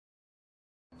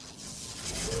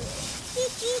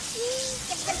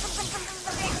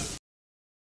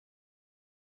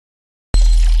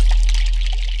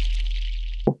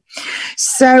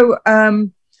So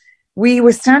we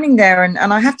were standing there, and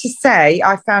I have to say,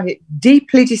 I found it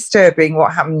deeply disturbing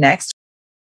what happened next.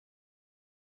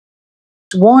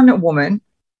 One woman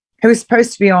who was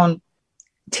supposed to be on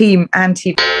Team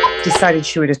Anti decided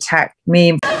she would attack me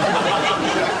in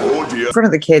front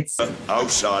of the kids.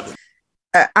 Outside.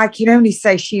 I can only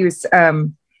say she was.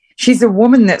 She's a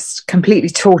woman that's completely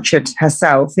tortured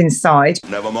herself inside.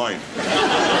 Never mind.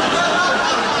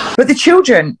 But the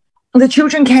children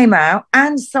came out,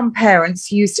 and some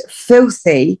parents used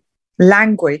filthy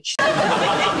language.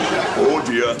 Oh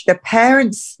dear. The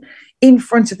parents in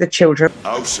front of the children.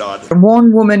 Outside. And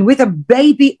one woman with a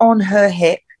baby on her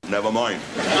hip. Never mind.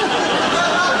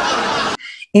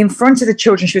 In front of the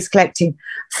children she was collecting,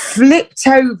 flipped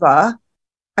over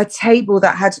a table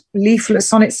that had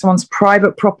leaflets on it, someone's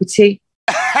private property.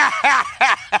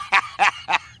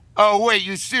 Oh, wait,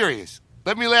 you're serious?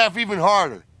 Let me laugh even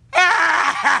harder.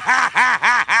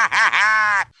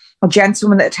 A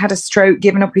gentleman that had a stroke,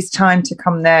 given up his time to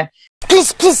come there.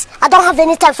 Please, please, I don't have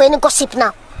any time for any gossip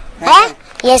now. Eh?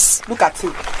 Yes. Look at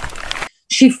it.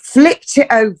 She flipped it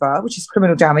over, which is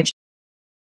criminal damage,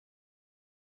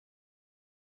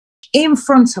 in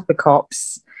front of the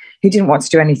cops, who didn't want to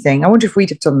do anything. I wonder if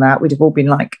we'd have done that. We'd have all been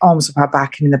like arms up our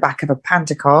back and in the back of a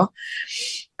panda car.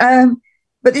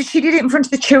 But she did it in front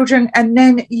of the children, and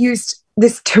then used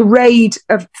this tirade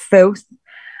of filth.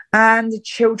 And the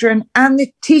children and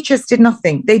the teachers did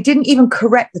nothing. They didn't even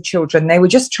correct the children. They were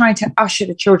just trying to usher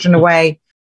the children away.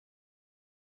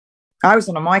 I was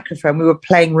on a microphone. We were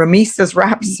playing Ramisa's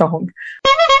rap song.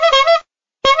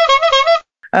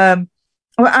 Well,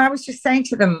 I was just saying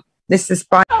to them, this is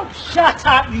by... Oh, shut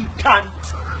up, you cunt!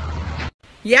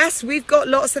 Yes, we've got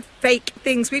lots of fake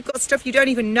things. We've got stuff you don't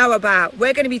even know about.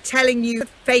 We're going to be telling you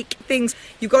fake things.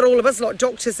 You've got all of us lot,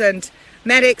 doctors and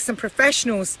medics and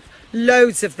professionals.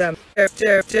 Loads of them.